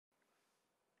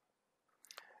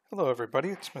Hello everybody,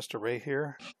 it's Mr. Ray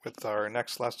here with our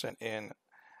next lesson in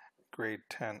grade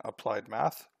 10 applied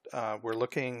math. We're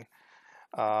looking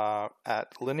at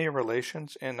linear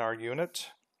relations in our unit,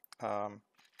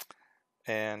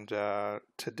 and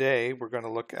today we're going to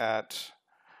look at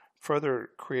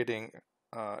further creating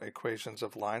equations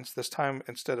of lines. This time,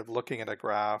 instead of looking at a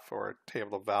graph or a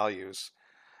table of values,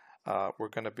 we're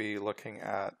going to be looking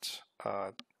at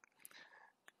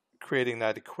creating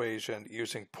that equation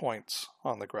using points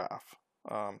on the graph,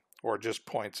 or just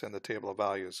points in the table of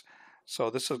values. So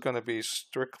this is going to be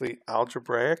strictly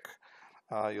algebraic.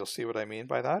 You'll see what I mean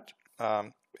by that.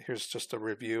 Here's just a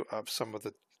review of some of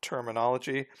the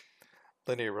terminology.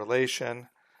 Linear relation,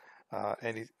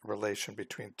 any relation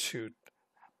between two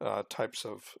types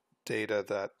of data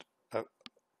that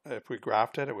if we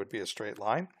graphed it, it would be a straight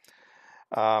line.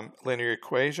 Linear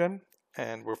equation,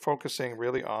 and we're focusing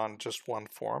really on just one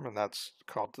form, and that's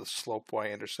called the slope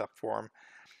y-intercept form.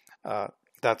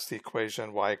 That's the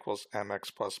equation y equals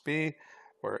mx plus b,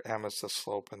 where m is the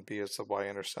slope and b is the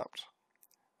y-intercept.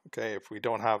 Okay, if we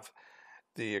don't have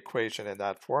the equation in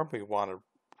that form, we want to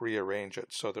rearrange it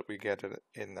so that we get it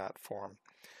in that form.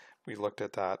 We looked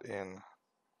at that in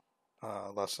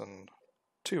lesson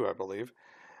 2, I believe.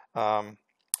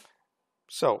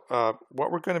 So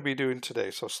what we're going to be doing today,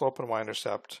 so slope and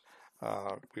y-intercept,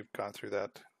 we've gone through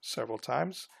that several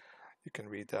times. You can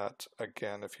read that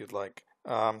again if you'd like.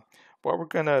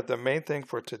 The main thing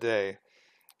for today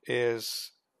is,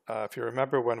 if you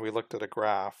remember when we looked at a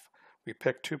graph, we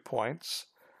picked 2 points,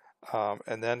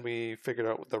 and then we figured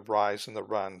out the rise and the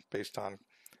run based on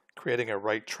creating a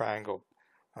right triangle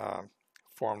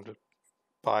formed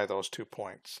by those 2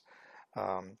 points.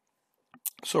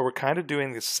 So we're kind of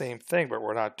doing the same thing, but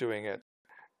we're not doing it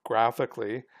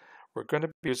graphically. We're going to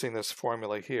be using this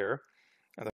formula here,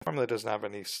 and the formula doesn't have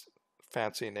any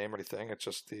fancy name or anything. It's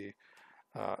just the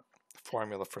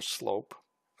formula for slope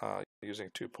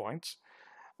using 2 points.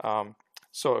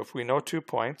 So if we know 2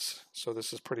 points, so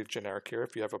this is pretty generic here.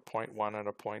 If you have a point 1 and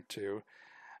a point 2,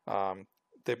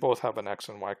 they both have an x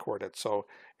and y coordinate. So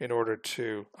in order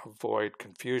to avoid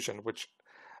confusion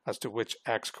as to which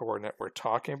x coordinate we're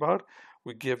talking about,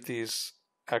 we give these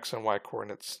x and y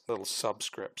coordinates little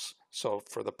subscripts. So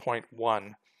for the point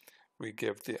 1, we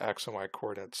give the x and y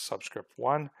coordinates subscript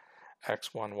 1,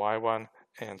 x1, y1,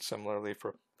 and similarly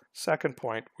for second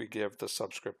point, we give the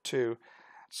subscript 2,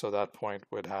 so that point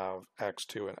would have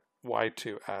x2 and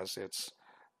y2 as its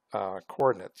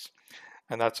coordinates.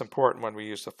 And that's important when we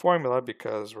use the formula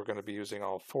because we're going to be using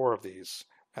all 4 of these,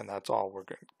 and that's all we're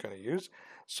going to use.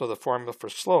 So the formula for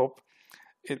slope,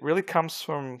 it really comes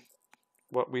from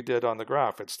what we did on the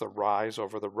graph. It's the rise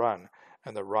over the run,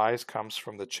 and the rise comes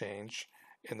from the change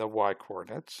in the y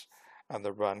coordinates, and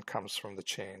the run comes from the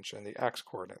change in the x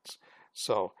coordinates.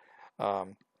 So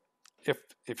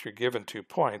if you're given 2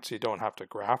 points, you don't have to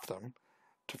graph them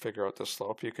to figure out the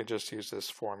slope. You can just use this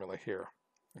formula here.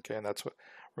 Okay, and that's what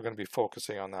we're going to be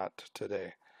focusing on that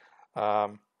today.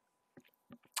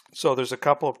 So there's a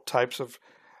couple of types of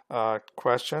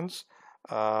questions.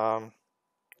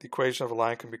 The equation of a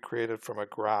line can be created from a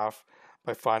graph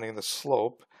by finding the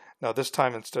slope. Now this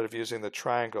time, instead of using the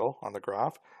triangle on the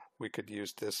graph, we could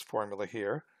use this formula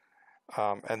here.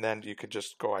 And then you could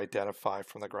just go identify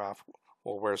from the graph,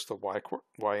 well, where's the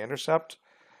y-intercept?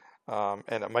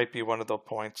 And it might be one of the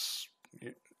points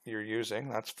you're using,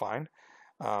 that's fine.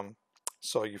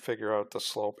 So you figure out the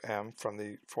slope m from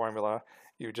the formula.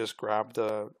 You just grab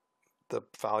the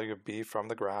value of b from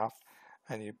the graph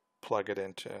and you plug it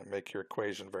in to make your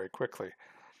equation very quickly.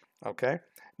 Okay,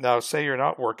 now say you're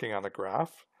not working on a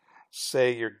graph.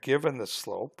 Say you're given the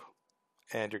slope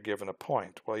and you're given a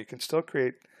point. Well, you can still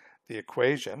create the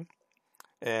equation,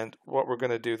 and what we're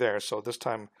going to do there, so this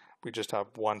time we just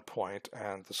have 1 point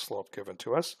and the slope given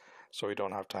to us, so we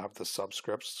don't have to have the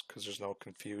subscripts because there's no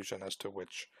confusion as to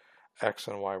which x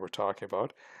and y we're talking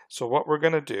about. So what we're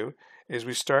going to do is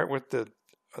we start with the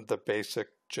basic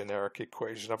generic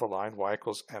equation of a line, y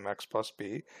equals mx plus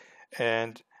b,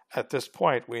 and at this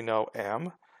point we know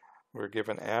m, we're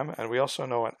given m, and we also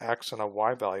know an x and a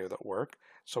y value that work,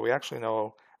 so we actually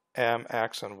know m,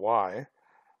 x, and y.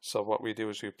 So what we do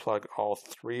is we plug all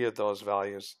 3 of those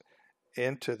values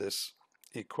into this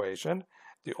equation.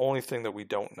 The only thing that we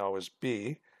don't know is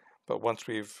b, but once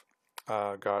we've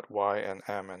got y and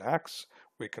m and x,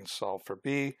 we can solve for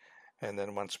b, and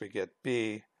then once we get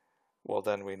b, well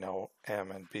then we know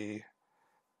m and b,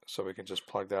 so we can just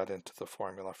plug that into the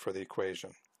formula for the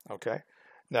equation. Okay,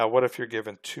 now what if you're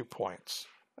given 2 points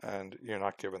and you're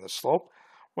not given the slope?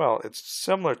 Well, it's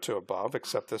similar to above,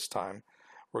 except this time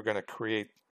we're going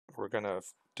to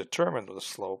determine the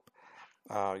slope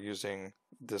using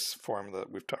this formula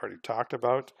that we've already talked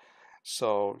about.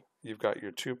 So you've got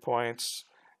your 2 points,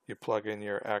 you plug in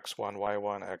your x1,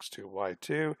 y1, x2,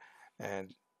 y2,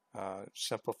 and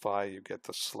simplify, you get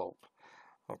the slope.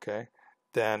 Okay,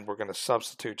 then we're going to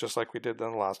substitute, just like we did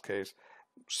in the last case,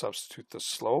 substitute the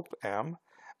slope, m,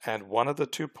 and one of the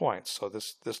 2 points. So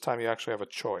this time you actually have a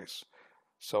choice.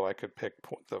 So I could pick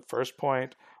the first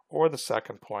point or the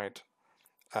second point,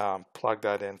 plug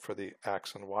that in for the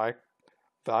x and y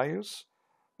values,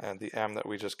 and the m that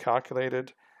we just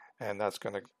calculated, and that's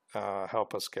going to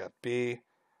help us get b,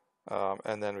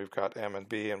 and then we've got m and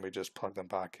b, and we just plug them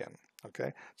back in.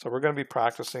 Okay, so we're going to be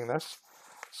practicing this,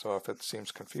 so if it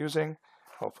seems confusing,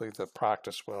 hopefully the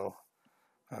practice will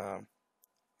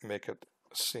make it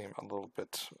seem a little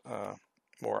bit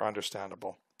more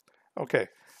understandable. Okay,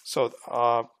 so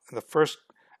in the first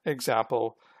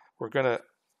example, we're going to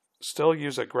still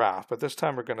use a graph, but this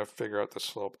time we're going to figure out the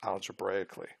slope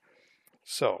algebraically.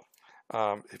 So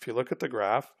if you look at the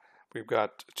graph, we've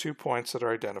got 2 points that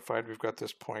are identified. We've got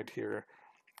this point here,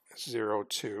 0,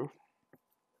 2,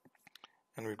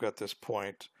 and we've got this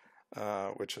point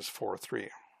which is 4, 3.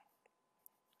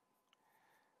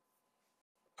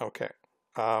 Okay,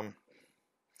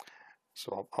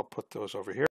 so I'll put those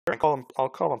over here. I'll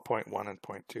call them point 1 and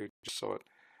point 2 just so it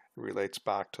relates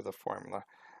back to the formula.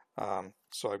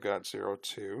 So I've got 0,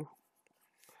 2,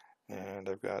 and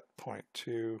I've got point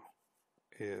 2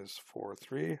 is 4,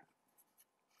 3.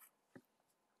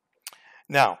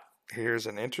 Now, here's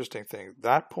an interesting thing.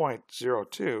 That point 0,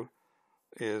 2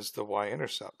 is the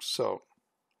y-intercept. So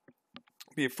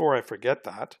before I forget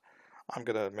that, I'm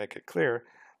going to make it clear.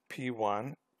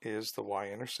 P1 is the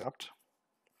y-intercept.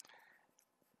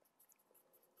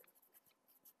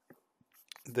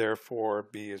 Therefore,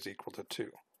 b is equal to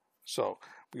 2. So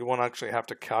we won't actually have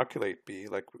to calculate b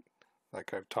like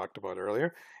I've talked about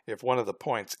earlier. If one of the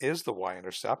points is the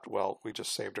y-intercept, well, we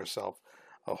just saved ourselves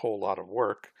a whole lot of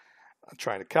work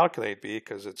trying to calculate b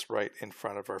because it's right in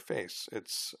front of our face.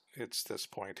 It's this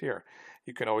point here.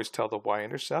 You can always tell the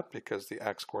y-intercept because the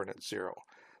x-coordinate is 0.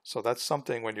 So that's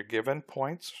something when you're given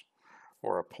points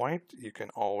or a point, you can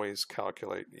always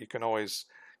calculate. You can always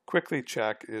quickly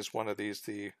check, is one of these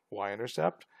the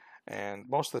y-intercept? And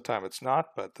most of the time it's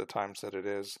not, but the times that it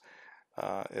is,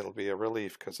 it'll be a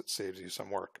relief because it saves you some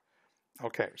work.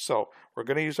 Okay, so we're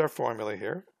going to use our formula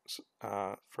here.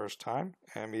 First time,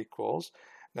 m equals.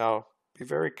 Now, be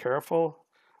very careful.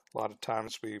 A lot of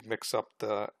times we mix up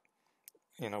the,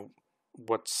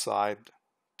 what side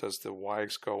does the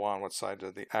y's go on, what side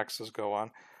do the x's go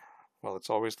on? Well, it's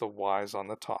always the y's on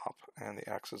the top and the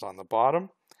x's on the bottom.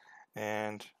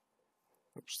 And,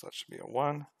 oops, that should be a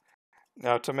 1.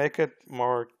 Now, to make it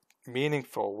more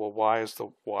meaningful, well, why is the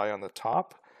y on the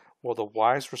top? Well, the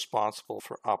y is responsible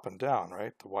for up and down,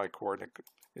 right? The y coordinate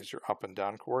is your up and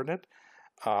down coordinate.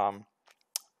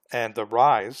 And the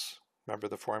rise, remember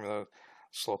the formula,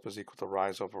 slope is equal to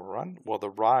rise over run? Well, the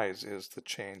rise is the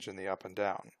change in the up and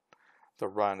down. The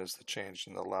run is the change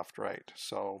in the left, right.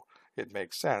 So it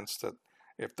makes sense that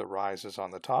if the rise is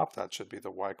on the top, that should be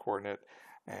the y coordinate,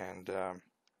 and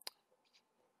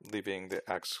leaving the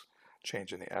x,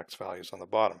 change in the x values on the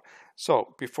bottom.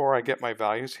 So before I get my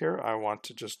values here, I want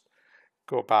to just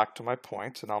go back to my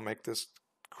points, and I'll make this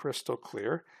crystal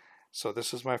clear. So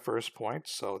this is my first point,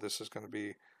 so this is going to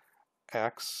be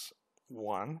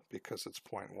x1 because it's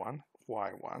point 1,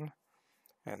 y1,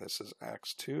 and this is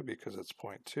x2 because it's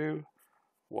point 2,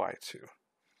 y2.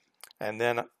 And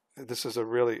then this is a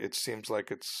really, it seems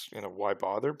like it's, why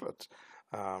bother, but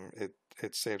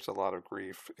it saves a lot of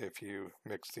grief if you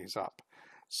mix these up.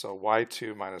 So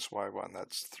y2 minus y1,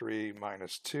 that's 3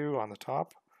 minus 2 on the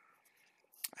top,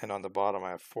 and on the bottom I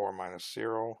have 4 minus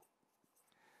 0.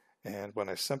 And when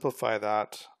I simplify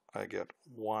that, I get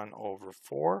 1 over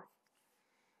 4.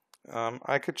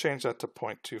 I could change that to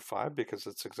 0.25 because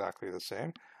it's exactly the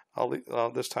same.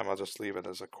 This time I'll just leave it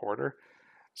as a quarter.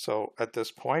 So at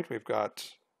this point we've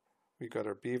got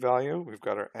our b value, we've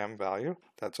got our m value.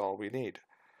 That's all we need.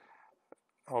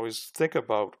 Always think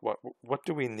about what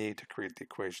do we need to create the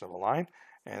equation of a line,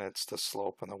 and it's the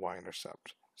slope and the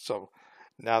y-intercept. So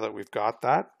now that we've got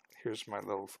that, here's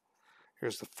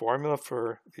the formula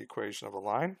for the equation of a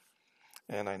line,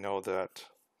 and I know that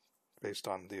based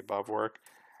on the above work,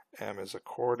 m is a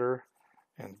quarter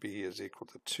and b is equal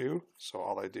to 2. So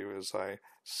all I do is I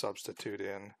substitute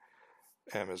in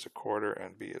m is a quarter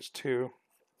and b is 2.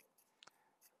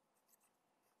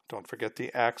 Don't forget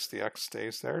the x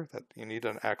stays there. That you need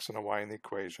an x and a y in the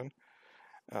equation,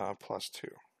 plus 2.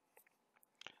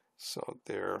 So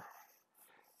there,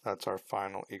 that's our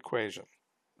final equation.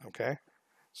 Okay,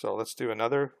 so let's do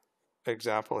another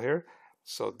example here.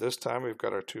 So this time we've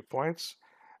got our 2 points,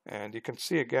 and you can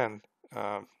see again,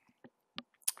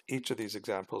 each of these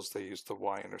examples, they use the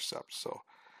y-intercept. So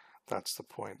that's the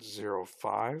point 0,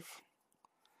 5,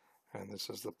 and this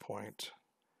is the point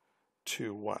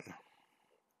 2, 1.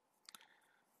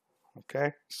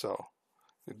 Okay, so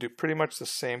we do pretty much the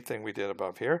same thing we did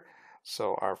above here.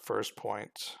 So our first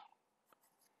point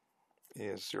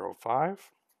is 0,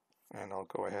 5, and I'll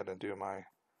go ahead and do my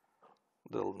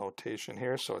little notation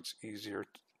here so it's easier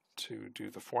to do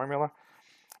the formula.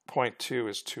 Point 2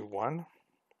 is 2, 1,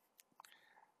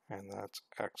 and that's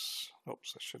x.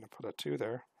 Oops, I shouldn't have put a 2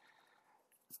 there.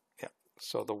 Yeah,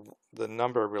 so the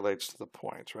number relates to the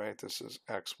point, right? This is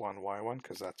x1, y1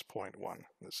 because that's point 1.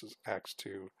 This is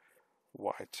x2,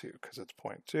 y2 because it's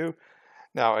point 2.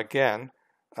 Now again,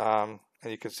 and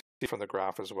you can see from the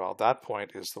graph as well, that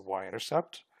point is the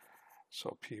y-intercept.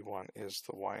 So P1 is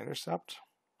the y-intercept.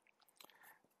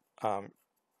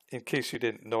 In case you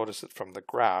didn't notice it from the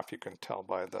graph, you can tell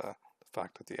by the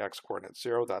fact that the x-coordinate is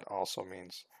 0, that also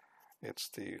means it's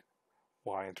the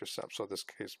y-intercept. So in this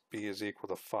case, b is equal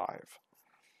to 5.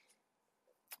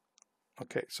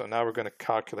 Okay, so now we're going to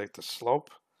calculate the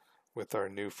slope with our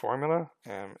new formula.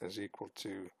 M is equal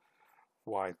to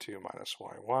y2 minus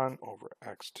y1 over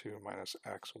x2 minus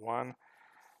x1.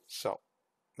 So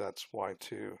that's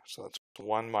y2, so that's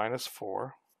 1 minus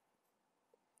 4.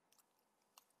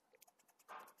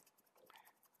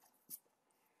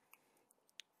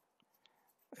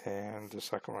 And the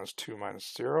second one is 2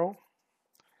 minus 0.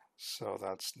 So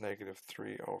that's negative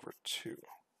 3 over 2.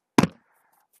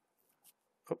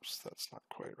 Oops, that's not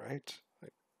quite right. I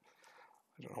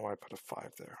don't know why I put a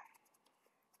 5 there.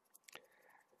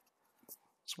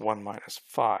 It's 1 minus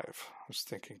 5. I was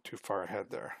thinking too far ahead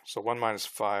there. So 1 minus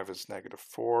 5 is negative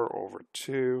 4 over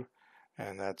 2,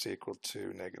 and that's equal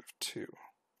to negative 2.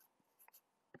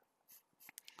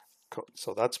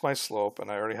 So that's my slope, and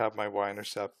I already have my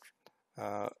y-intercept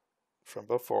from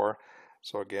before.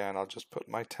 So again, I'll just put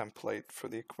my template for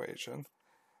the equation,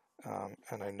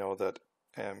 and I know that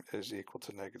m is equal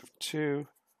to negative 2,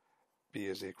 b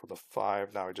is equal to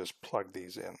 5. Now I just plug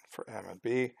these in for m and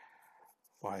b.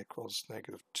 Y equals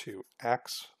negative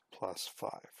 2x plus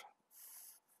 5.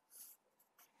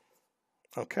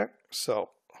 Okay, so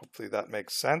hopefully that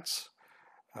makes sense.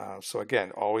 So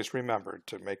again, always remember,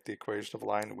 to make the equation of a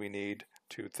line, we need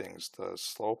two things, the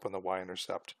slope and the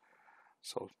y-intercept.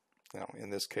 So, in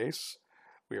this case,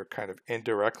 we are kind of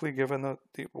indirectly given the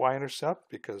y-intercept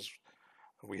because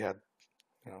we had,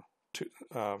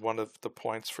 one of the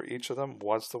points for each of them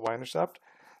was the y-intercept.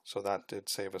 So that did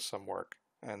save us some work.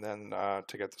 And then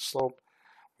to get the slope,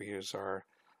 we use our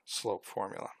slope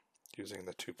formula using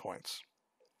the 2 points.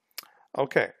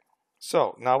 Okay,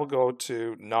 so now we'll go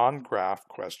to non-graph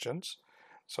questions.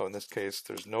 So in this case,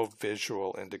 there's no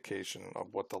visual indication of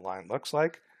what the line looks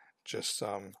like, just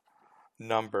some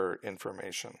number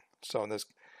information. So in this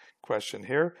question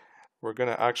here, we're going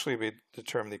to actually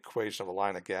determine the equation of a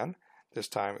line again. This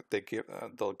time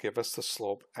they'll give us the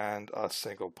slope and a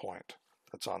single point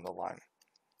that's on the line.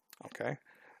 Okay,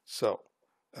 so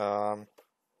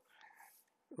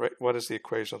what is the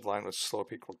equation of the line with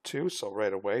slope equal to? So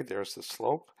right away, there's the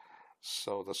slope.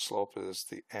 So the slope is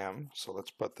the m. So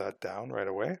let's put that down right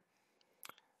away.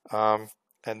 And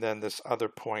then this other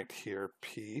point here,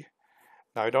 P.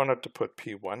 Now I don't have to put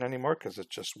P1 anymore because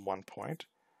it's just 1 point.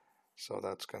 So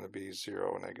that's going to be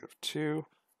 0, negative 2.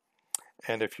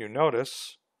 And if you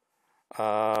notice,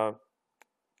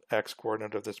 x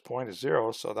coordinate of this point is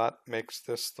 0, so that makes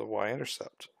this the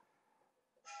y-intercept.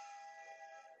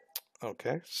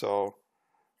 Okay, so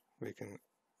we can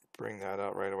bring that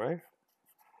out right away.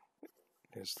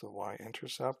 Is the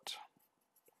y-intercept.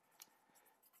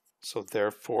 So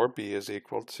therefore, b is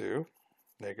equal to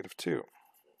negative 2.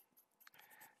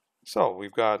 So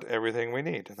we've got everything we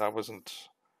need.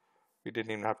 We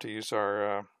didn't even have to use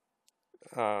our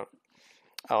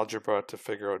algebra to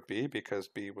figure out b, because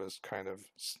b was kind of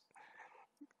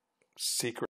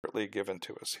secretly given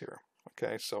to us here.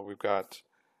 Okay, so we got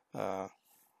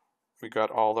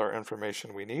all our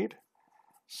information we need.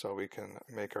 So we can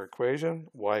make our equation,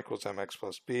 y equals mx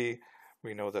plus b.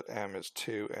 We know that m is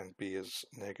 2 and b is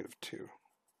negative 2.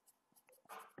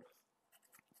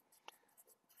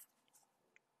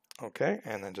 Okay,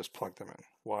 and then just plug them in.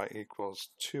 Y equals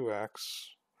 2x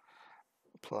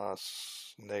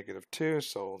plus negative 2,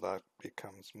 so that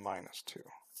becomes minus 2.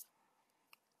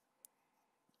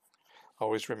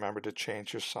 Always remember to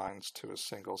change your signs to a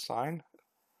single sign.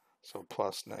 So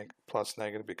plus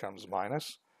negative becomes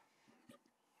minus.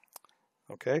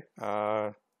 Okay,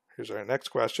 here's our next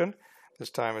question. This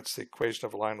time it's the equation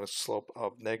of a line with slope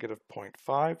of negative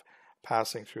 0.5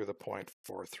 passing through the point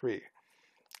 4, 3.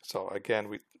 So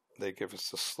again, they give us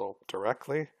the slope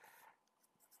directly.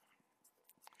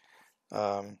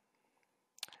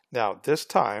 Now this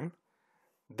time,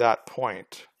 that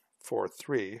point 4,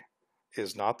 3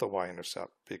 is not the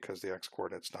y-intercept because the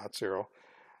x-coordinate's not 0.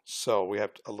 So we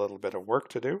have a little bit of work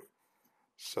to do.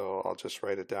 So I'll just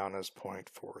write it down as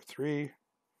 0.43.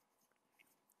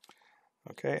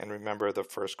 Okay, and remember the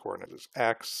first coordinate is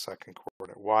x, second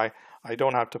coordinate y. I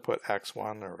don't have to put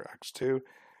x1 or x2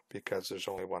 because there's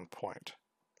only one point.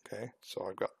 Okay, so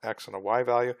I've got x and a y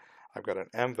value, I've got an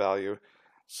m value.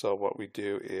 So what we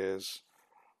do is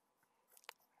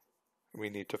we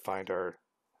need to find our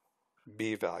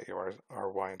b value,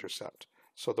 our y-intercept.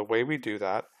 So the way we do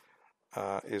that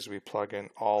is we plug in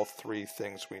all three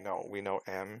things we know. We know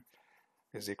m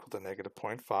is equal to negative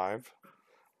 0.5.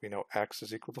 We know x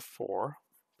is equal to 4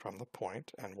 from the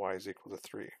point, and y is equal to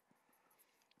 3.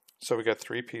 So we got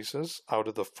 3 pieces out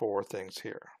of the 4 things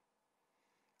here.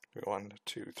 1,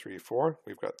 2, 3, 4.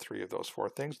 We've got 3 of those 4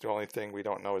 things. The only thing we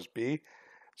don't know is b,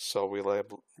 so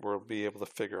we'll be able to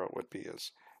figure out what b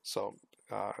is. So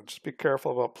just be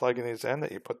careful about plugging these in,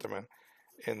 that you put them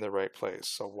in the right place.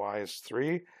 So y is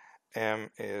 3, m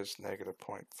is negative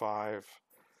 0.5,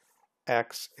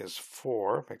 x is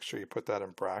 4. Make sure you put that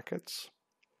in brackets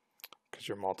because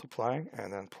you're multiplying,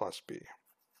 and then plus b.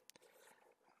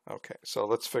 Okay, so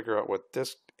let's figure out what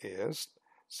this is.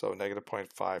 So negative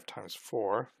 0.5 times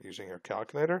 4, using your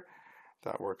calculator,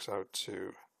 that works out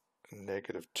to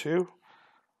negative 2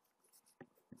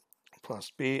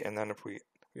 plus b. And then if we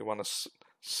want to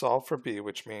solve for b,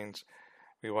 which means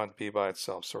we want b by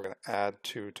itself, so we're going to add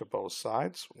 2 to both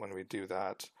sides. When we do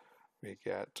that, we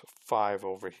get 5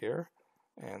 over here,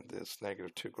 and this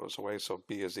negative 2 goes away, so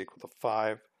b is equal to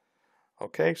 5.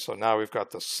 Okay, so now we've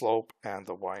got the slope and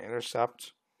the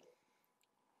y-intercept.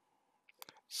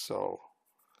 So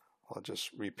I'll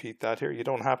just repeat that here. You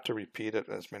don't have to repeat it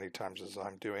as many times as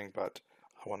I'm doing, but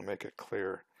I want to make it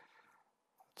clear.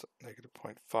 It's negative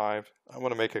 0.5. I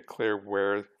want to make it clear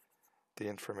where the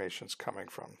information is coming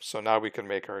from. So now we can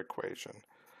make our equation.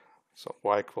 So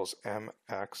y equals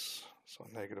mx, so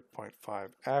negative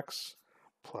 0.5x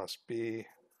plus b,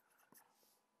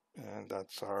 and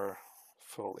that's our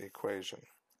full equation.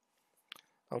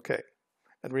 Okay,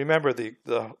 and remember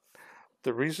the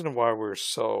reason why we're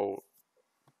so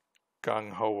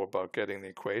gung-ho about getting the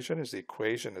equation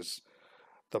is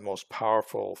the most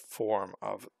powerful form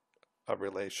of a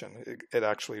relation. It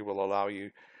actually will allow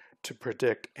you to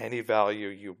predict any value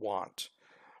you want.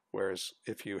 Whereas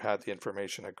if you had the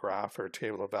information, a graph or a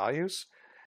table of values,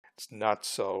 it's not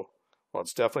so, well,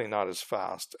 it's definitely not as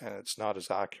fast, and it's not as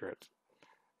accurate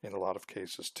in a lot of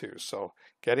cases too. So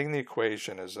getting the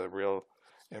equation is a real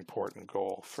important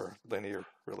goal for linear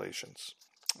relations.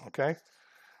 Okay,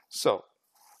 so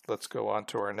let's go on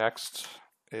to our next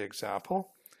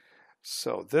example.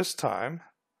 So this time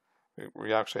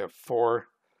we actually have 4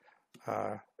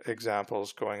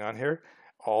 examples going on here.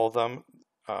 All of them,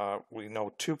 we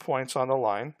know 2 points on the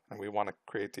line, and we want to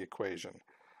create the equation.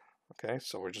 Okay,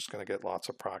 so we're just going to get lots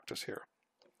of practice here.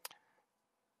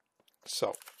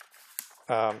 So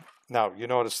now you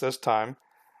notice this time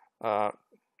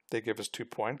they give us 2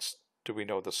 points. Do we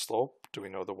know the slope? Do we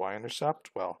know the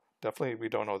y-intercept? Well, definitely we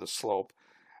don't know the slope,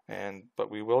 but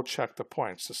we will check the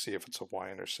points to see if it's a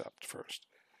y-intercept first.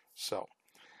 So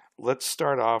let's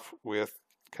start off with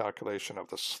calculation of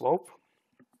the slope.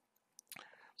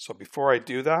 So before I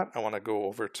do that, I want to go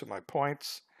over to my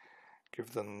points,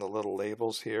 give them the little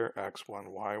labels here,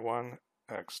 x1, y1,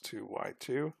 x2,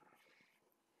 y2.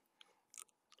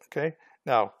 Okay,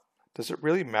 now does it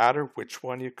really matter which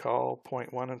one you call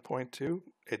point 1 and point 2?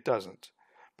 It doesn't,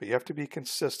 but you have to be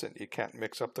consistent. You can't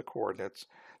mix up the coordinates.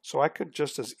 So I could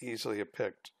just as easily have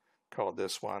called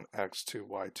this one x2,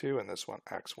 y2 and this one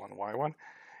x1, y1.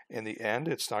 In the end,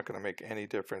 it's not going to make any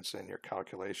difference in your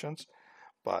calculations,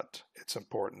 but it's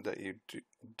important that you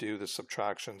do the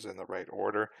subtractions in the right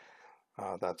order.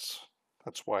 That's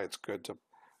why it's good to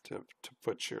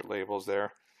put your labels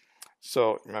there.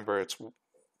 So remember,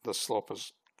 the slope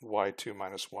is y2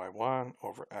 minus y1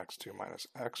 over x2 minus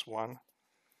x1.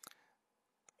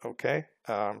 Okay,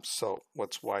 so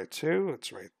what's y2?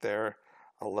 It's right there,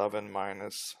 11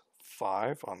 minus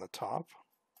 5 on the top.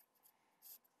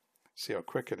 See how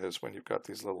quick it is when you've got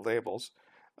these little labels.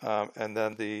 And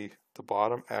then the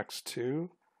bottom, x2,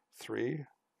 3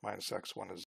 minus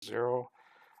x1 is 0,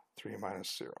 3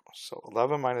 minus 0. So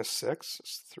 11 minus 6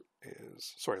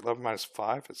 is 11 minus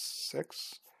 5 is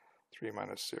 6, 3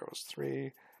 minus 0 is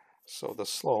 3. So the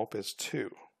slope is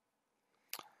 2.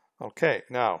 Okay,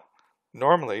 now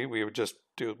normally we would just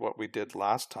do what we did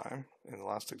last time in the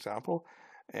last example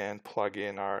and plug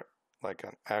in our like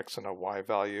an x and a y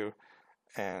value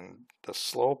and the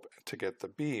slope to get the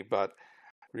b. But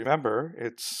remember,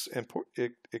 it's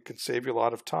important. It can save you a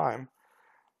lot of time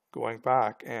going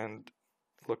back, and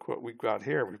look what we've got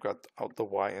here. We've got the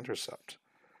y-intercept.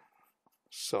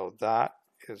 So that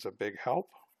is a big help.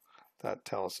 That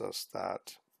tells us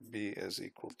that b is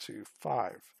equal to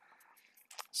 5.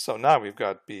 So now we've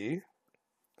got b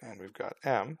and we've got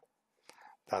m.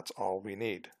 That's all we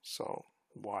need. So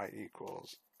y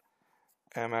equals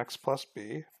mx plus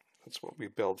b. That's what we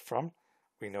build from.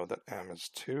 We know that m is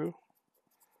 2.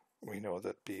 We know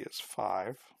that b is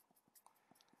 5.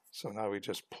 So now we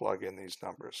just plug in these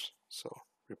numbers. So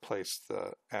replace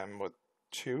the m with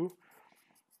 2.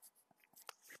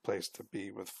 Replace the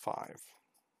b with 5.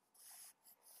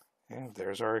 And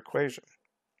there's our equation.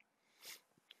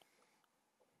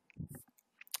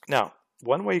 Now,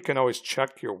 one way you can always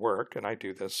check your work, and I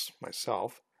do this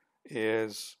myself,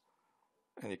 is,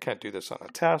 and you can't do this on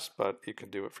a test, but you can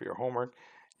do it for your homework.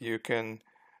 You can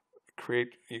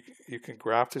create, you can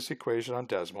graph this equation on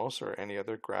Desmos or any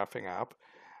other graphing app.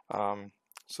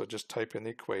 So just type in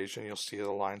the equation, you'll see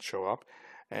the line show up,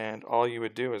 and all you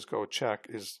would do is go check,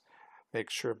 is make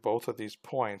sure both of these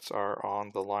points are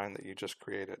on the line that you just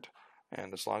created.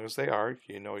 And as long as they are,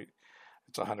 you know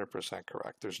it's 100%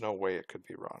 correct. There's no way it could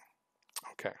be wrong.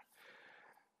 Okay.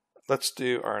 Let's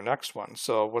do our next one.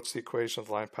 So what's the equation of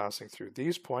the line passing through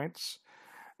these points?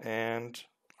 And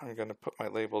I'm going to put my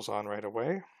labels on right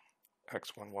away.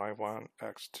 x1, y1,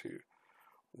 x2,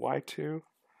 y2.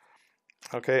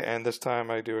 Okay, and this time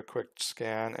I do a quick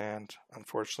scan, and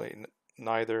unfortunately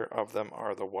neither of them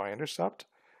are the y-intercept,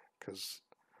 because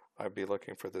I'd be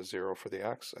looking for the 0 for the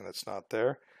x, and it's not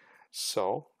there.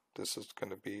 So this is going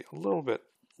to be a little bit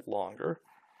longer,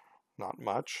 not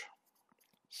much.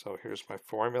 So here's my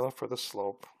formula for the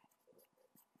slope.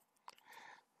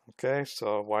 Okay,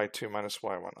 so y2 minus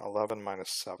y1, 11 minus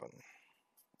 7.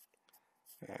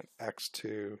 And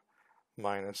x2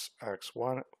 minus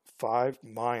x1, 5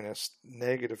 minus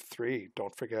negative 3.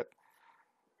 Don't forget,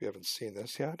 we haven't seen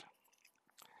this yet.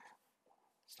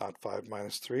 It's not 5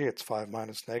 minus 3, it's 5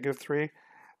 minus negative 3.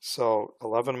 So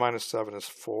 11 minus 7 is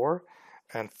 4,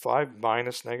 and 5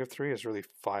 minus negative 3 is really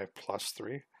 5 plus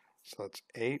 3. So that's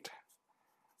 8.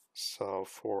 So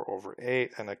 4 over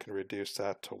 8, and I can reduce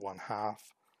that to 1/2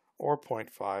 or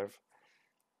 0.5.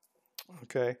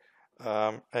 Okay,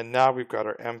 and now we've got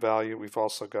our m value. We've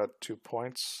also got 2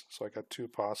 points, so I got 2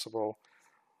 possible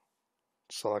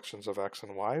selections of x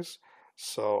and y's.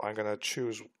 So I'm going to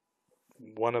choose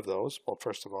one of those. Well,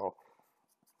 first of all,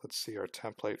 let's see our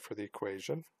template for the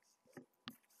equation.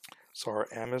 So our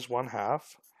m is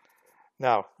 1/2.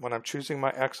 Now, when I'm choosing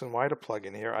my x and y to plug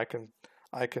in here, I can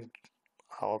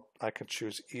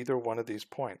choose either one of these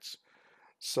points.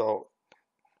 So,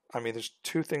 I mean, there's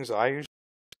 2 things I use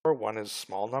for. One is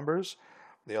small numbers.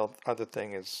 The other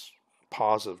thing is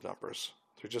positive numbers.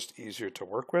 They're just easier to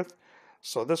work with.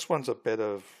 So this one's a bit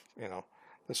of,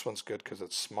 this one's good because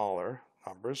it's smaller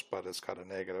numbers, but it's got a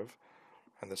negative.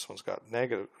 And this one's got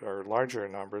negative or larger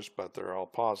numbers, but they're all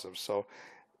positive. So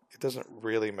it doesn't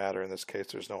really matter in this case.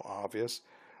 There's no obvious.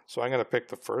 So I'm going to pick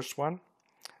the first one.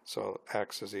 So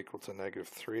x is equal to negative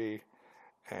 3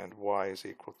 and y is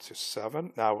equal to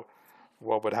 7. Now,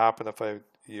 what would happen if I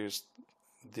used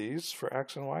these for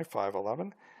x and y, 5,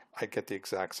 11? I get the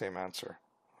exact same answer.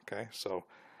 Okay, so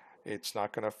it's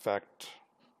not going to affect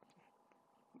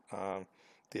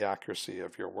the accuracy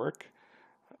of your work,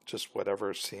 just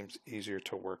whatever seems easier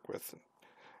to work with.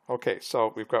 Okay,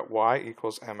 so we've got y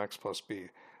equals mx plus b.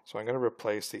 So I'm going to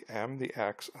replace the m, the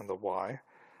x, and the y.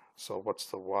 So what's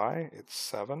the y? It's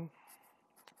 7.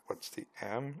 What's the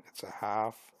m? It's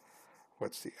 1/2.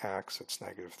 What's the x? It's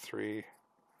negative 3.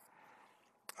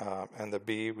 And the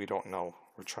b, we don't know.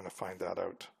 We're trying to find that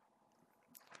out.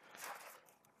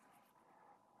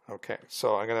 Okay,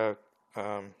 so I'm going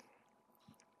to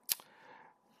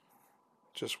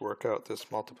just work out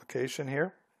this multiplication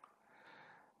here.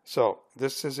 So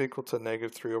this is equal to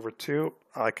negative 3 over 2.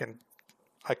 I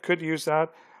could use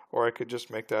that, or I could just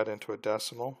make that into a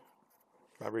decimal.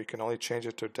 Remember, you can only change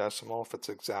it to a decimal if it's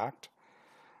exact.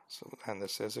 So, and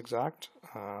this is exact.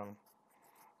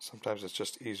 Sometimes it's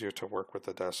just easier to work with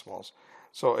the decimals.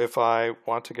 So if I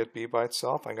want to get b by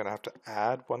itself, I'm going to have to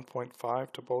add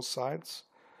 1.5 to both sides.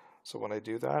 So when I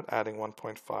do that, adding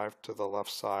 1.5 to the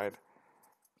left side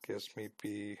gives me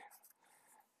b.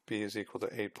 b is equal to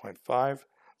 8.5.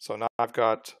 So now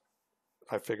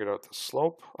I figured out the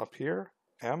slope up here,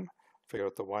 m, figured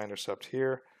out the y-intercept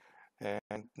here,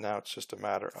 and now it's just a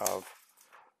matter of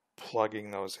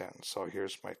plugging those in. So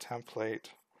here's my template.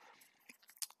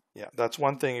 Yeah, that's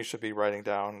one thing you should be writing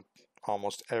down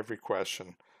almost every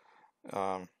question,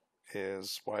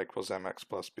 is y equals mx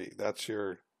plus b. That's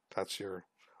your,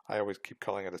 I always keep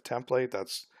calling it a template.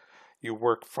 That's, you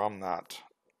work from that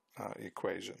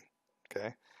equation.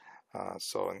 Okay,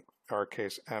 so in our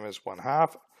case, m is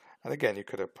 1/2, and again, you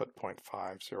could have put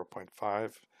 0.5,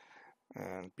 0.5,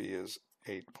 and b is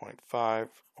 8.5,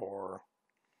 or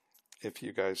if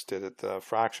you guys did it the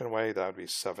fraction way, that would be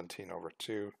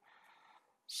 17/2.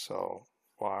 So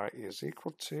y is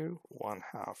equal to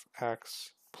 1/2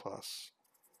 x plus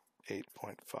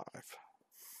 8.5.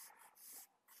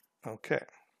 Okay.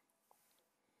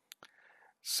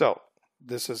 So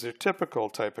this is your typical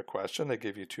type of question. They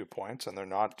give you 2 points, and they're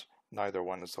not, neither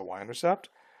one is the y-intercept.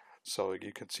 So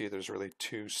you can see there's really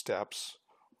 2 steps,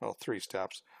 well, 3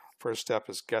 steps. First step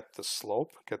is get the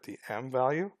slope, get the m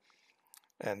value.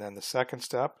 And then the second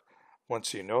step,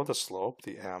 once you know the slope,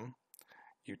 the m,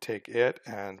 you take it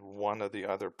and one of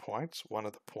the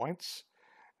points,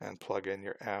 and plug in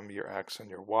your m, your x,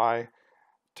 and your y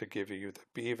to give you the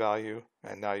b value.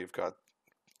 And now you've got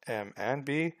m and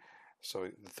b. So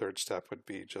the third step would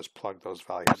be just plug those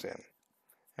values in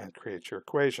and create your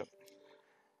equation.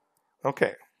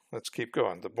 Okay, let's keep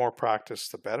going. The more practice,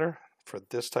 the better for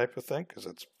this type of thing, because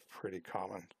it's a pretty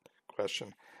common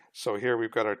question. So here we've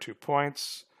got our 2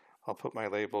 points. I'll put my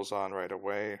labels on right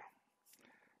away.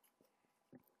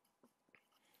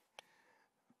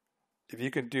 If you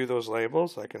can do those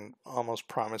labels, I can almost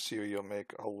promise you you'll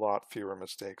make a lot fewer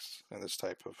mistakes in this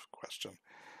type of question.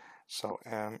 So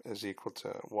m is equal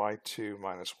to y2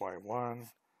 minus y1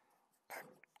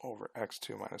 over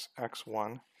x2 minus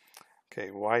x1. Okay,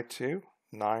 y2,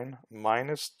 9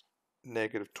 minus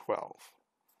 -12.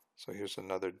 So here's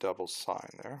another double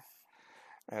sign there.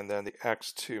 And then the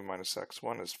x2 minus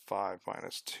x1 is 5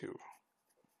 minus 2.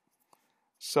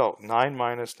 So 9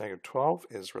 minus -12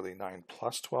 is really 9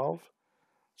 plus 12.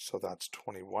 So that's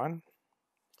 21.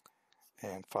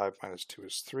 And 5 minus 2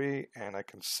 is 3. And I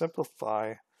can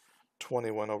simplify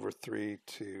 21/3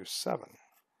 to 7.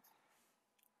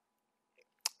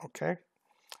 Okay,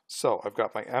 so I've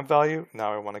got my m value.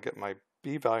 Now I want to get my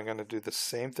b value. I'm going to do the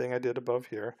same thing I did above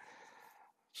here.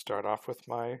 Start off with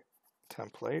my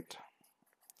template.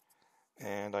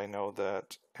 And I know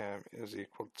that m is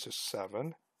equal to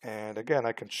 7. And again,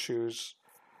 I can choose,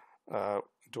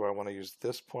 do I want to use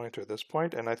this point or this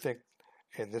point? And I think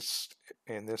in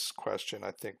this question,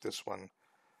 I think this one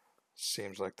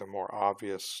seems like the more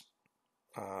obvious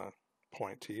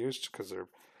point to use, because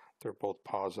they're both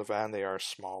positive and they are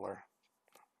smaller.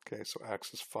 Okay, so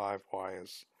x is 5, y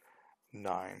is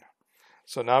 9.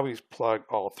 So now we plug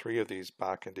all 3 of these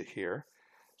back into here.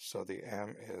 So the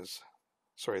m is,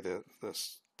 sorry, the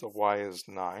y is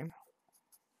 9,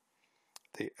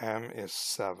 the m is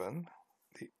 7,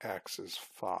 the x is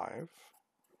 5,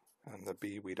 and the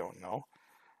b we don't know.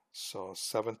 So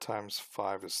 7 times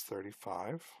 5 is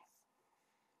 35.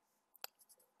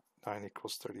 9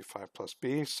 equals 35 plus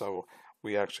b, so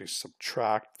we actually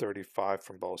subtract 35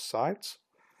 from both sides.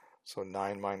 So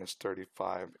 9 minus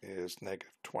 35 is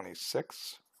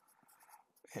 -26.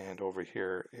 And over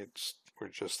here, we're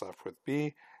just left with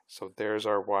b. So there's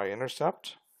our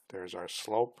y-intercept. There's our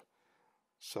slope.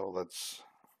 So let's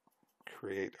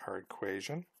create our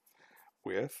equation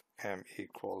with m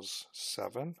equals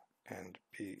 7 and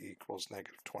b equals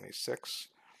 -26.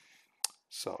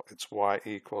 So it's y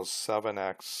equals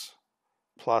 7x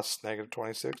plus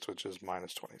 -26, which is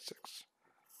 -26.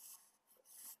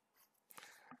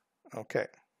 Okay.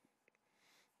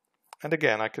 And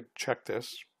again, I could check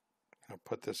this,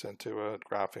 put this into a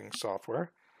graphing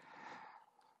software,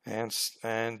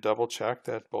 and double check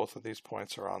that both of these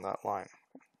points are on that line.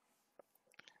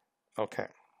 Okay.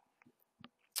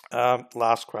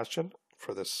 Last question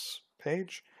for this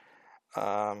page.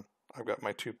 I've got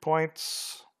my 2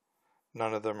 points.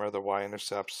 None of them are the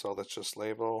y-intercepts, so let's just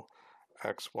label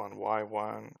x1,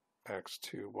 y1,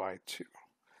 x2, y2.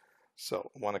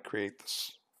 So I want to create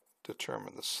this,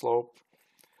 determine the slope.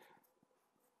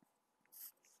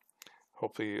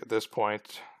 Hopefully at this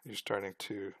point you're starting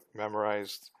to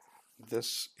memorize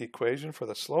this equation for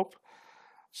the slope.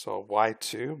 So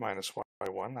y2 minus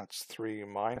y1, that's 3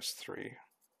 minus 3.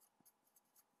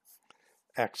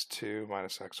 x2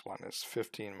 minus x1 is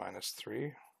 15 minus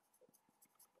 3.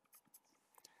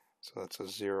 So that's a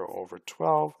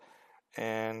 0/12,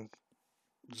 and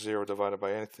 0 divided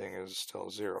by anything is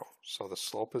still 0. So the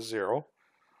slope is 0,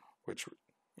 which,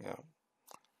 we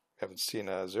haven't seen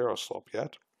a 0 slope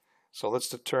yet. So let's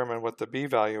determine what the b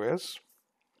value is.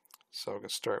 So we're going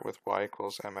to start with y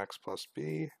equals mx plus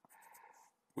b.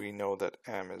 we know that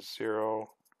m is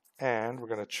 0, and we're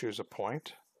going to choose a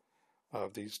point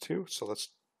of these two. So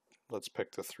let's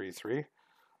pick the 3, 3.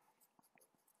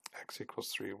 X equals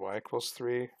 3, y equals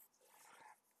 3.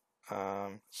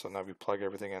 So now we plug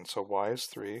everything in. So y is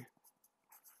 3,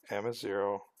 m is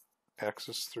 0, x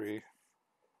is 3,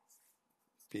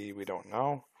 b we don't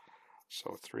know.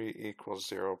 So 3 equals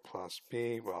 0 plus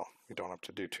b. Well, we don't have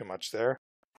to do too much there.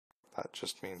 That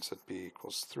just means that b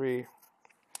equals 3.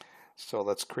 So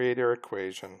let's create our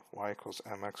equation. Y equals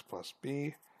mx plus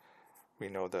b. We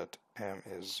know that m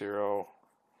is 0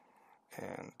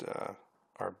 and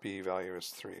our b value is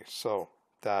 3. So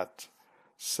that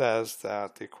says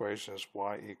that the equation is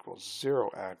y equals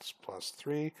 0x plus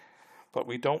 3. But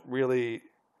we don't really,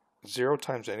 0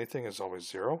 times anything is always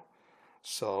 0.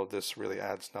 So this really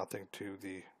adds nothing to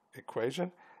the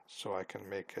equation. So I can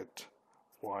make it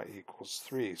y equals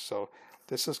 3. So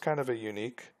this is kind of a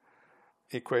unique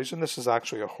equation. This is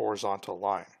actually a horizontal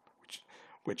line,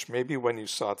 which maybe when you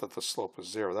saw that the slope is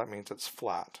 0, that means it's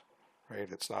flat, right?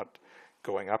 It's not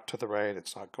going up to the right,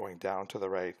 it's not going down to the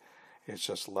right, it's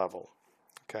just level,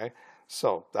 okay?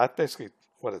 So that basically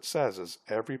what it says is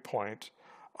every point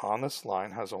on this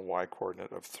line has a y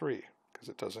coordinate of 3 because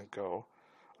it doesn't go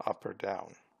up or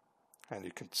down. And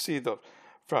you can see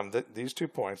from these 2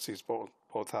 points, these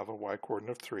both have a y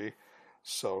coordinate of 3,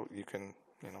 so you can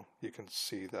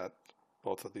see that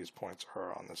both of these points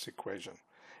are on this equation.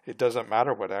 It doesn't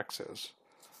matter what x is,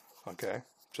 okay?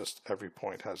 Just every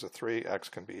point has a 3. X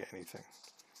can be anything.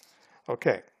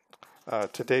 Okay,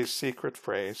 today's secret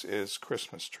phrase is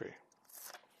Christmas tree.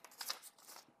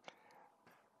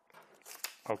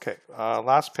 Okay,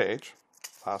 last page,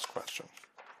 last question.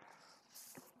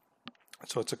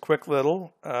 So it's a quick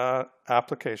little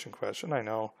application question. I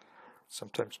know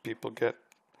sometimes people get,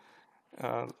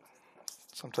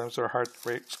 sometimes their heart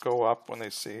rates go up when they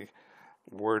see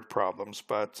word problems,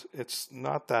 but it's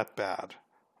not that bad.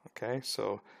 Okay,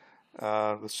 so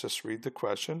let's just read the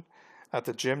question. At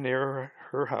the gym near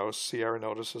her house, Sierra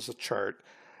notices a chart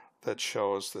that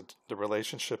shows that the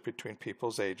relationship between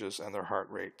people's ages and their heart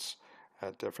rates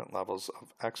at different levels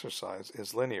of exercise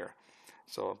is linear.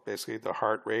 So basically the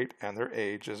heart rate and their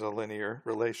age is a linear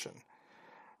relation.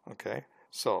 Okay,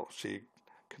 so she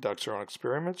conducts her own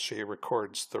experiments. She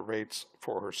records the rates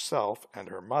for herself and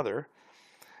her mother.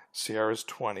 Sierra's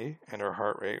 20 and her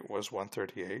heart rate was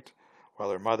 138, while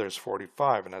her mother's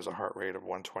 45 and has a heart rate of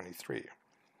 123.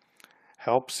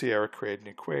 Help Sierra create an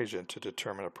equation to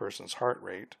determine a person's heart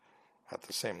rate at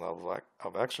the same level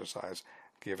of exercise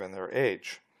given their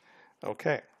age.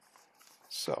 Okay,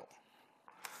 so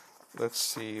let's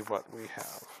see what we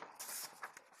have.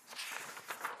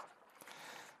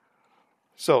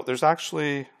 So there's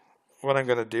actually, what I'm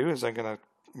going to do is I'm going to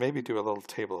maybe do a little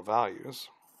table of values.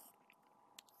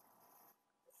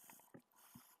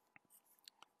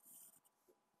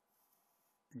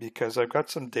 Because I've got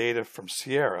some data from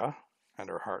Sierra and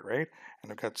her heart rate,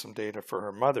 and I've got some data for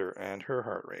her mother and her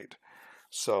heart rate.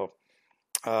 So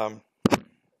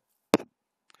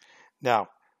now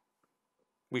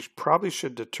we probably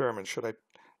should determine,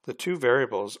 the two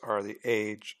variables are the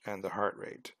age and the heart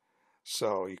rate.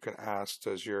 So you can ask,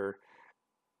 does your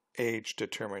age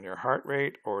determine your heart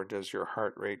rate, or does your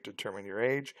heart rate determine your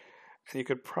age? And you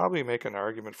could probably make an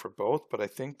argument for both, but I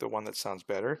think the one that sounds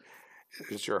better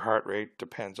is your heart rate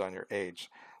depends on your age.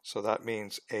 So that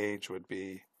means age would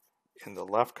be in the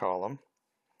left column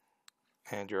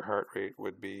and your heart rate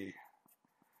would be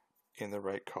in the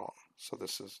right column. So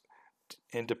this is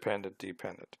independent,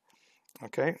 dependent.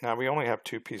 Okay, now we only have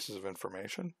 2 pieces of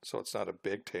information, so it's not a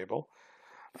big table.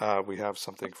 We have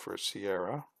something for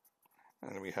Sierra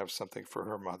and we have something for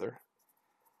her mother.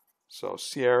 So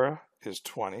Sierra is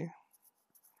 20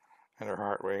 and her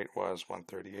heart rate was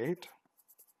 138.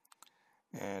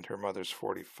 And her mother's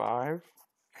 45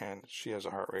 and she has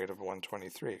a heart rate of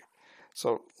 123.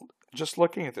 So just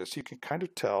looking at this, you can kind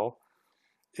of tell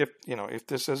if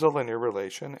this is a linear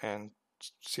relation, and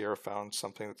Sierra found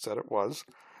something that said it was.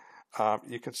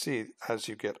 You can see as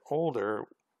you get older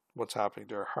what's happening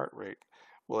to her heart rate.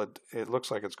 Well, it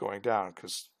looks like it's going down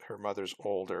because her mother's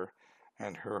older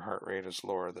and her heart rate is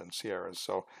lower than Sierra's.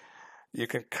 So you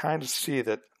can kind of see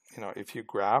that, if you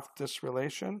graph this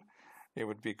relation, it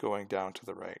would be going down to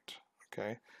the right.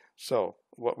 Okay, so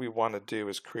what we want to do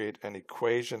is create an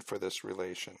equation for this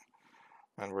relation,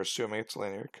 and we're assuming it's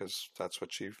linear because that's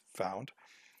what she found.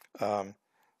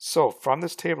 So from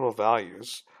this table of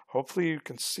values, hopefully you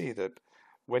can see that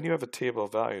when you have a table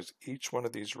of values, each one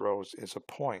of these rows is a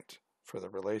point for the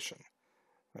relation.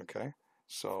 Okay,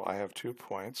 so I have 2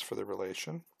 points for the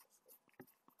relation.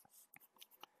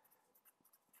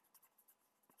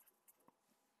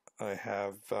 I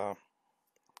have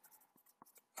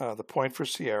the point for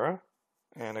Sierra,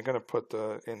 and I'm going to put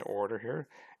the in order here,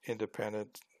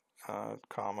 independent,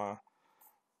 comma,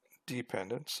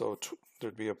 dependent. So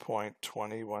there'd be a point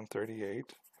 20,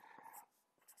 138,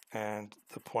 and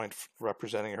the point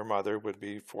representing her mother would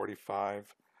be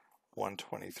 45,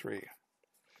 123.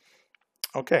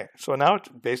 Okay, so now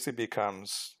it basically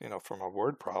becomes, from a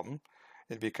word problem,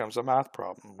 it becomes a math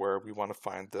problem where we want to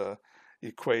find the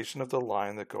equation of the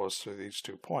line that goes through these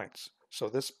 2 points. So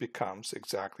this becomes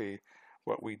exactly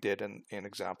what we did in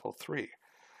example 3.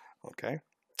 Okay,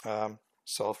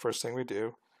 so first thing we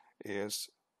do is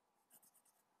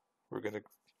we're going to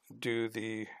do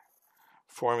the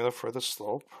formula for the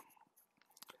slope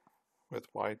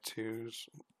with y2's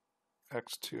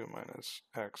x2 minus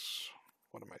x.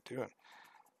 What am I doing?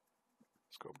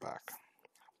 Let's go back.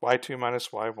 y2 minus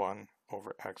y1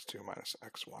 over x2 minus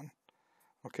x1.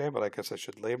 Okay, but I guess I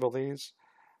should label these.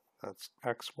 That's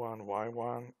x1,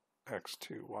 y1,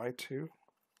 x2, y2.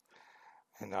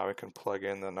 And now we can plug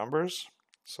in the numbers.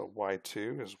 So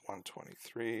y2 is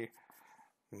 123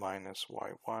 minus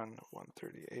y1,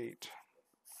 138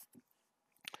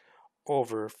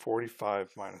 over 45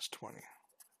 minus 20.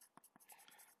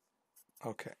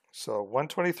 Okay, so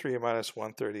 123 minus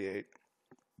 138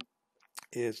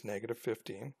 is negative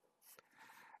 15,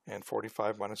 and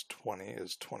 45 minus 20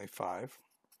 is 25.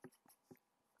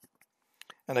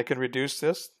 And I can reduce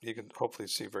this. You can hopefully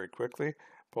see very quickly.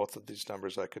 Both of these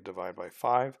numbers I could divide by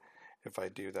 5. If I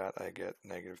do that, I get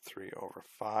negative 3 over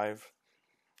 5.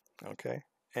 Okay,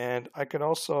 and I can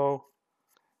also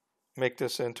make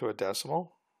this into a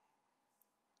decimal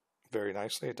very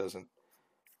nicely.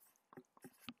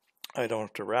 I don't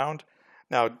have to round.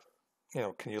 Now,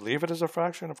 can you leave it as a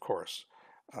fraction? Of course.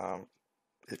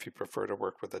 If you prefer to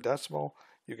work with a decimal,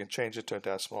 you can change it to a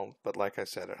decimal, but like I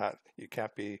said, you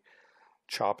can't be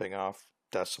chopping off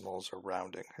decimals or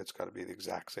rounding. It's got to be the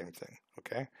exact same thing,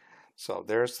 okay? So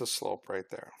there's the slope right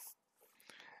there.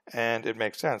 And it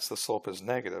makes sense. The slope is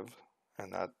negative,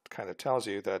 and that kind of tells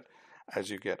you that as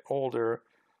you get older,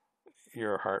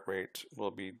 your heart rate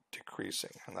will be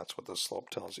decreasing, and that's what the slope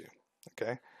tells you,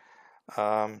 okay?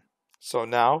 So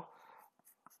now,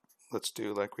 let's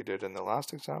do like we did in the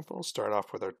last example. Start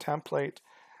off with our template.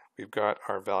 We've got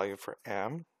our value for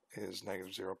m is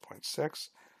negative 0.6.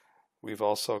 We've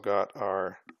also got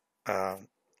our,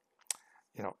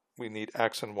 we need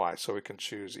x and y, so we can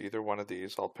choose either one of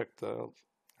these. We'll pick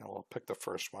the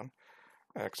first one.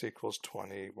 X equals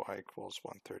 20, y equals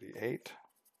 138.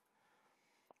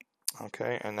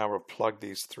 Okay, and now we'll plug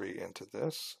these 3 into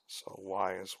this. So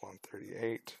y is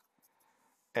 138.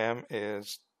 M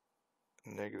is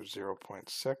negative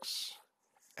 0.6.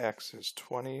 X is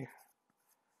 20.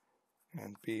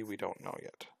 And b we don't know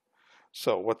yet.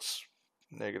 So what's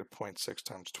negative 0.6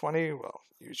 times 20? Well,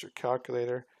 use your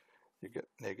calculator. You get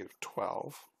negative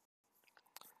 12.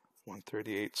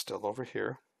 138 still over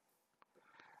here.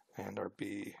 And our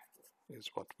b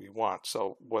is what we want.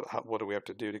 So what do we have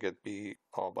to do to get b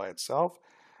all by itself?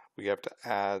 We have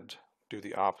to do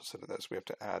the opposite of this. We have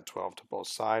to add 12 to both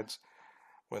sides.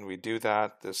 When we do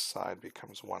that, this side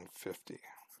becomes 150.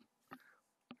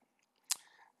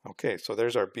 Okay, so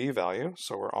there's our b value.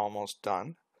 So we're almost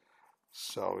done.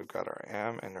 So we've got our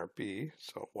m and our b.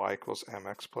 So y equals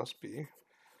mx plus b.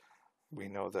 We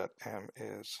know that m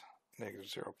is negative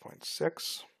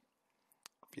 0.6.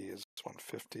 b is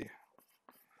 150.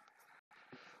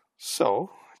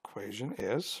 So equation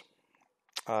is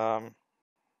m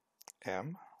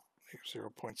negative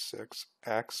 0.6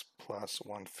 x plus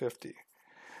 150.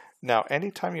 Now,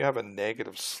 anytime you have a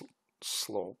negative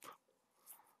slope,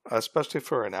 especially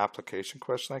for an application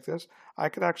question like this, I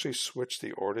could actually switch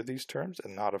the order of these terms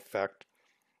and not affect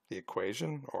the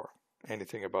equation or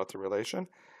anything about the relation.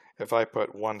 If I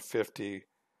put 150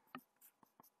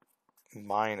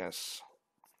 minus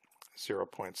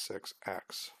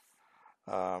 0.6x,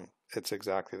 it's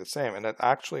exactly the same. And that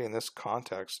actually, in this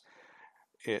context,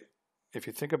 if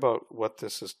you think about what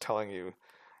this is telling you,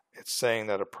 it's saying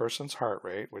that a person's heart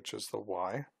rate, which is the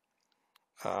y,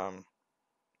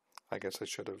 I guess I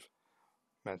should have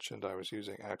mentioned I was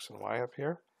using x and y up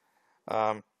here.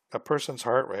 A person's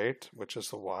heart rate, which is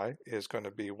the y, is going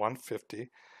to be 150.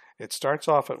 It starts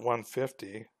off at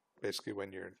 150, basically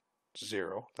when you're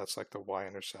 0. That's like the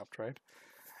y-intercept, right?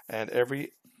 And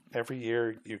every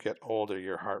year you get older,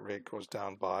 your heart rate goes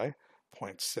down by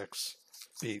 0.6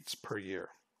 beats per year.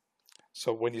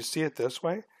 So when you see it this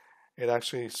way, it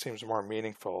actually seems more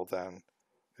meaningful than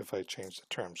if I change the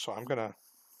term. So I'm gonna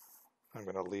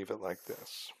leave it like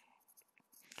this.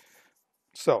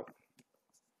 So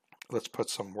let's put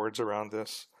some words around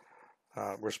this.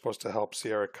 we're supposed to help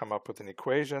Sierra come up with an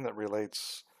equation that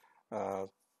relates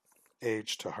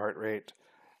age to heart rate.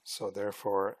 So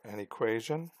therefore, an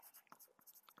equation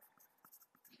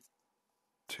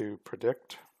to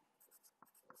predict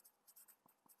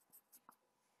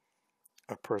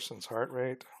a person's heart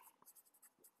rate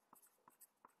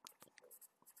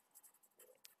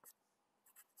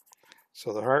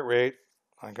so the heart rate,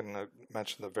 I'm going to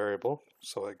mention the variable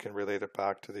so I can relate it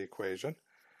back to the equation.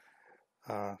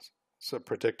 So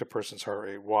predict a person's heart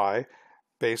rate, Y,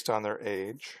 based on their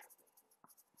age,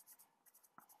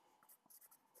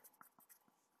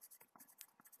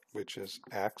 which is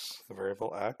X, the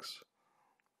variable X,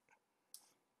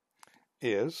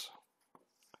 is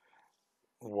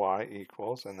Y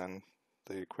equals, and then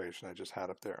the equation I just had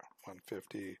up there,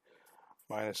 150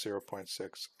 minus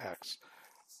 0.6x.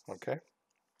 Okay.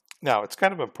 Now, it's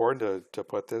kind of important to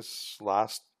put this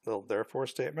last little therefore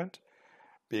statement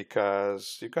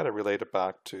because you've got to relate it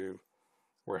back to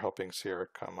we're helping Sierra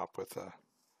come up with a,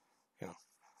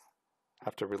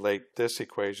 have to relate this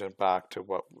equation back to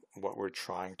what we're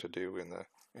trying to do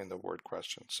in the word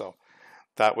question. So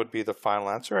that would be the final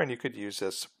answer, and you could use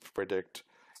this to predict,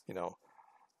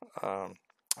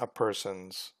 a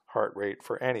person's heart rate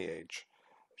for any age.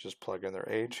 Just plug in their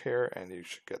age here, and you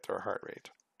should get their heart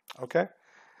rate. Okay,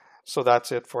 so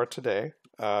that's it for today.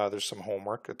 There's some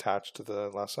homework attached to the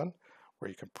lesson where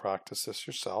you can practice this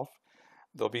yourself.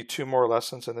 There'll be 2 more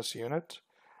lessons in this unit.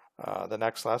 The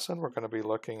next lesson, we're going to be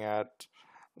looking at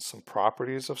some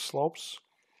properties of slopes.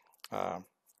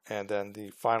 And then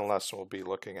the final lesson will be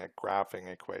looking at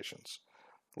graphing equations,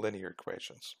 linear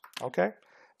equations. Okay,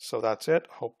 so that's it.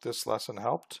 Hope this lesson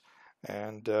helped,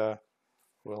 and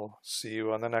we'll see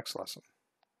you on the next lesson.